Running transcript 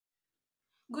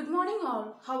Good morning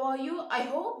all. How are you? I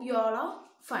hope you all are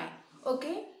fine.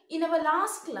 Okay. In our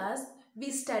last class, we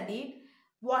studied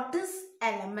what is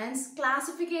elements,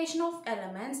 classification of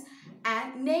elements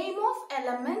and name of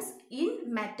elements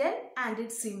in metal and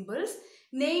its symbols,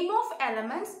 name of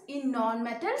elements in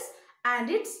non-metals and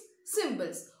its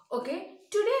symbols. Okay.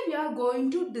 Today we are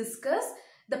going to discuss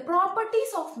the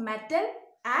properties of metal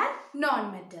and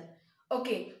non-metal.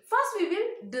 Okay. First we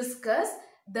will discuss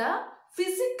the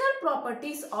physical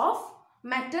properties of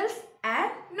metals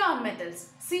and non-metals.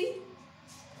 See,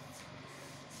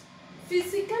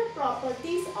 physical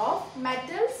properties of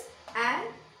metals and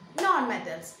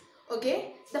non-metals.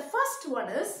 Okay, the first one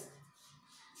is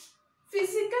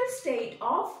physical state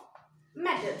of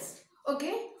metals.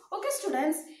 Okay,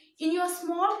 students, in your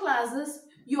small classes,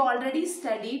 you already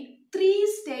studied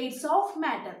three states of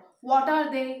matter. What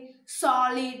are they?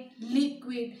 Solid,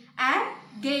 liquid and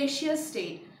gaseous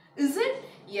state. Is it?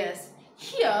 Yes.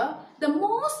 Here, the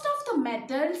most of the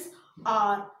metals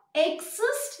are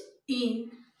exist in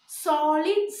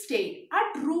solid state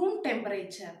at room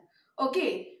temperature.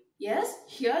 Okay. Yes,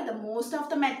 here the most of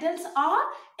the metals are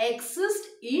exist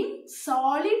in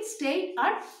solid state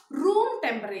at room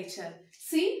temperature.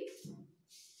 See,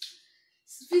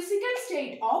 physical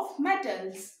state of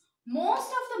metals.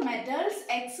 Most of the metals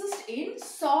exist in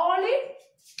solid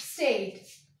state.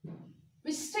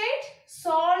 Which state?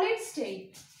 Solid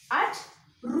state at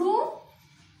room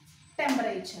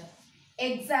temperature.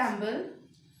 Example,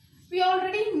 we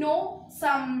already know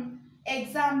some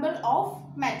example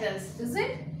of metals. Is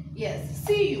it? Yes,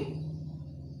 Cu.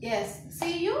 Yes, Cu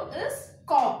is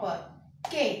copper.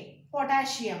 K,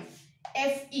 potassium.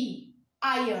 Fe,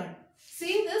 iron.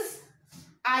 See this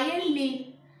iron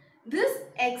nail. This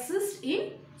exists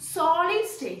in solid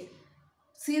state.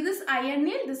 See this iron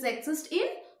nail. This exists in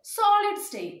solid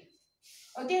state.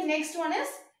 Okay, next one is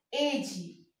Ag.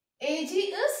 Ag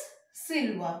is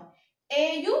silver.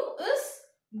 Au is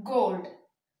gold.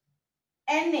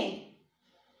 Na,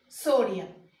 sodium,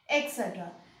 etc.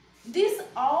 These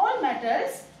all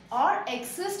metals are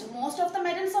exist, most of the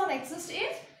metals are exist in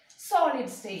solid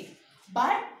state.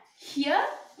 But here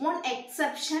one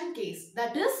exception case,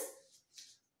 that is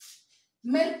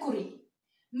mercury.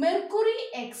 Mercury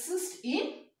exists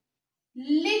in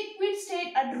liquid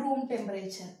state at room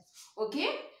temperature. Okay,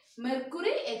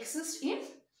 mercury exists in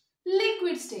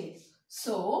liquid state.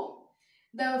 So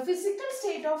the physical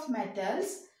state of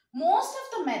metals, most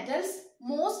of the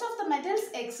metals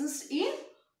exist in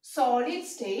solid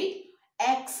state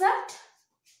except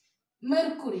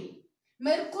mercury.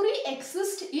 Mercury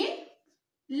exists in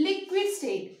liquid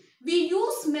state. We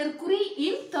use mercury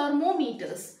in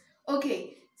thermometers.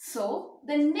 Okay, so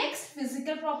the next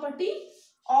physical property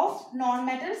of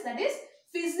non-metals, that is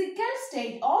physical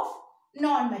state of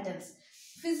non-metals.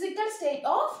 Physical state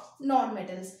of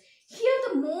non-metals. Here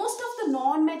the most of the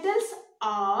non-metals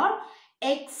are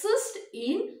exist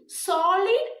in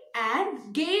solid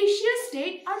and gaseous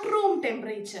state at room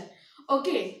temperature.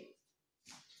 Okay.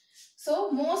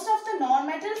 So most of the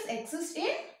non-metals exist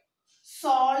in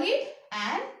solid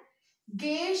and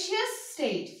gaseous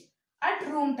state at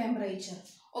room temperature.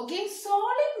 Okay.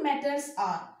 Solid metals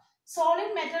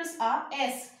are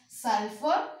S,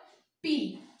 sulfur,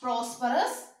 P,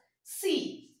 phosphorus,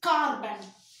 C, carbon.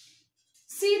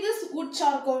 See this wood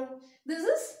charcoal. This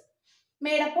is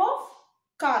made up of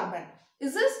carbon.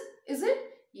 Is it?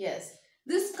 Yes.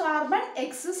 This carbon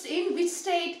exists in which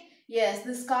state? Yes,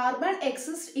 this carbon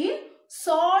exists in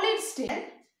solid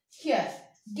state. Here,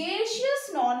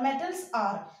 gaseous non-metals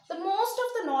are, the most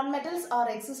of the non-metals are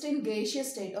exist in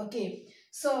gaseous state. Okay.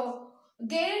 So,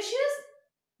 gaseous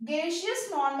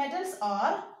non-metals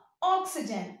are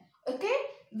oxygen. Okay.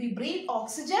 We breathe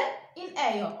oxygen in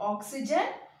air. Oxygen,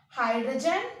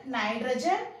 hydrogen,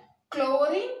 nitrogen,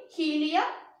 chlorine, helium,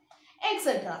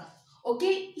 etc.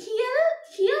 Okay,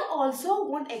 here also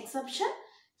one exception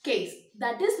case,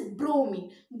 that is bromine.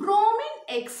 Bromine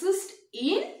exists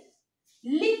in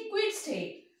liquid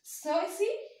state. So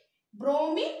see,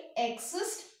 bromine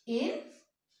exists in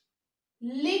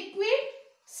liquid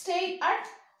state at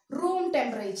room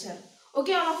temperature.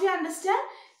 Okay, all of you understand?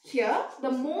 Here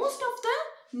the most of the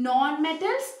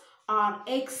non-metals are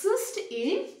exist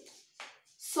in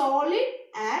solid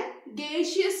and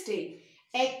gaseous state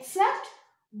except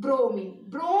bromine.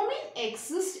 Bromine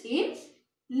exists in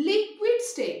liquid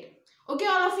state. Okay,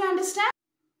 all of you understand?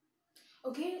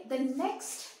 Okay, the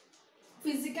next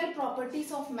physical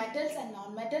properties of metals and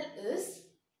non-metal is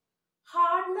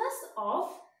hardness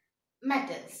of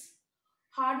metals.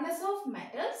 Hardness of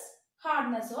metals,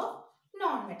 hardness of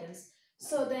non-metals.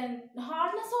 So then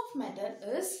hardness of metal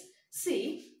is,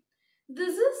 see,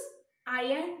 this is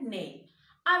iron nail.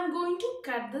 I'm going to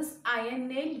cut this iron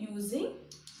nail using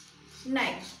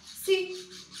knife. See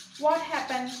what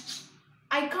happened?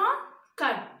 I can't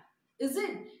cut. Is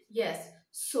it? Yes.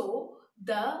 So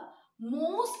the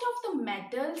most of the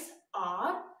metals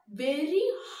are very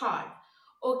hard.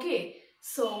 Okay.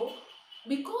 So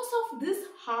because of this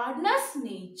hardness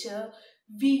nature,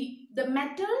 these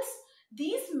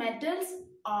metals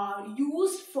are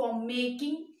used for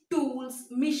making tools,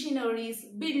 machineries,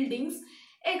 buildings,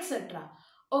 etc.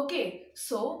 Okay.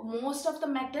 So most of the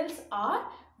metals are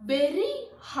very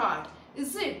hard.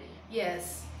 Is it?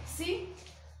 Yes. See,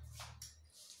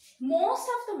 most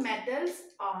of the metals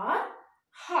are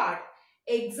hard.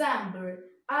 Example,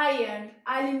 iron,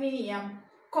 aluminium,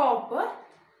 copper,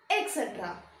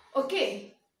 etc.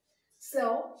 Okay.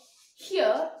 So,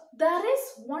 here there is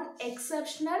one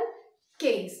exceptional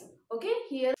case. Okay.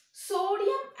 Here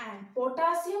sodium and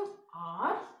potassium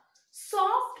are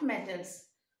soft metals.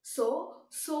 So,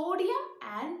 sodium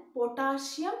and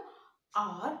potassium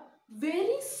are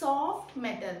very soft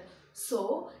metal.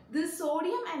 So, this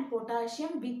sodium and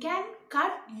potassium we can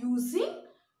cut using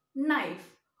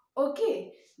knife.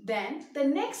 Okay. Then the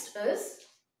next is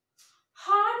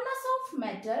hardness of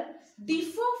metal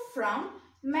differ from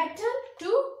metal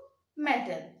to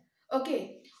metal.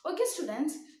 Okay. Okay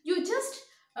students, you just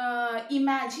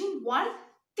imagine one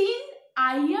thin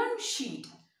iron sheet.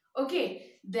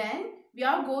 Okay. Then we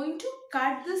are going to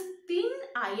cut this thin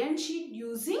iron sheet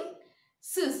using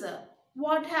scissor.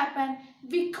 What happened?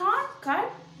 We can't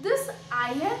cut this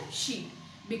iron sheet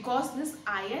because this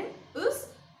iron is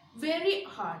very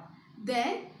hard.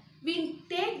 Then we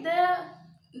take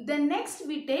next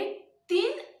we take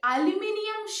thin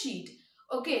aluminium sheet.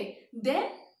 Okay. Then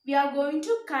we are going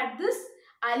to cut this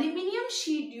aluminium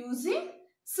sheet using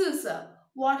scissor.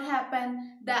 What happened?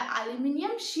 The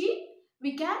aluminium sheet,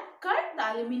 we can cut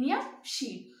the aluminium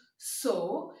sheet.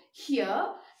 So here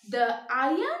the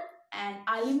iron and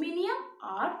aluminium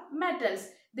are metals.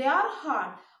 They are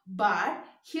hard. But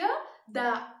here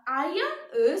the iron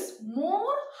is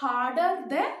more harder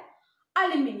than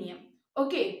aluminium.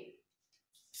 Okay.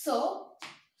 So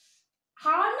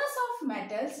hardness of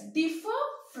metals differ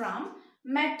from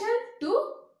metal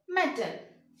to metal.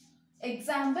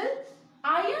 Example,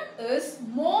 iron is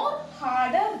more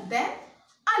harder than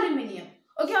aluminium.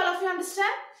 Okay, all of you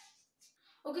understand?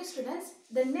 Okay students,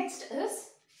 the next is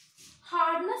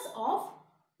hardness of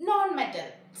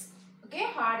non-metals. Okay,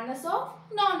 hardness of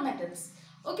non-metals.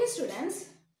 Okay students,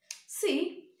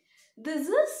 see, this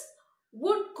is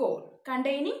wood core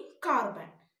containing carbon.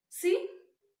 See,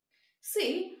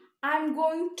 I am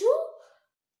going to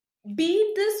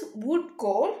beat this wood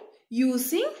core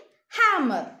using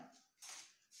hammer.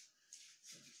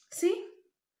 See,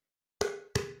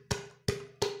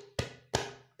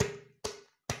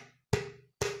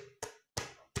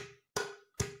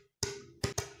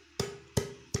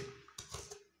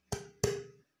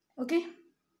 okay.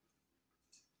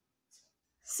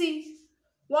 See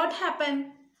what happened?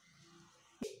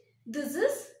 This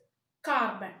is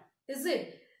carbon. Is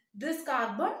it? This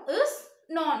carbon is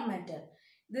non-metal.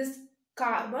 This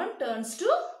carbon turns to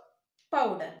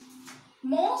powder.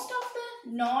 Most of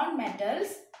the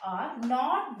non-metals are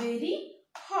not very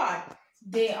hard.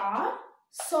 They are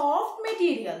soft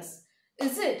materials.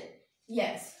 Is it?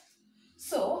 Yes.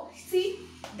 So, see,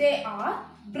 they are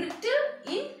brittle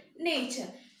in nature.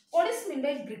 What is meant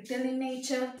by brittle in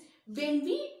nature? When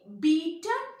we beat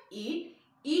it,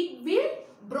 it will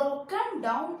broken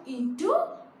down into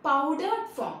powdered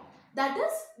form. That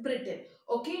is brittle.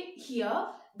 Okay, here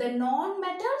the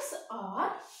non-metals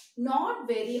are not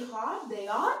very hard. They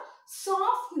are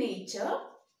soft nature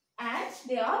and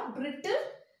they are brittle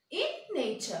in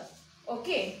nature.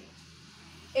 Okay.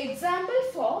 Example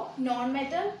for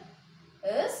non-metal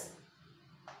is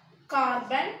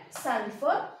carbon,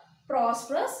 sulfur,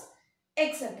 phosphorus,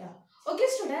 etc. Okay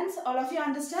students, all of you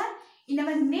understand? In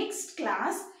our next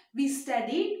class, we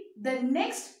studied the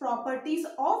next properties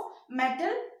of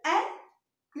metal and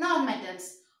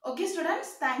non-metals. Okay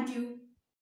students, thank you.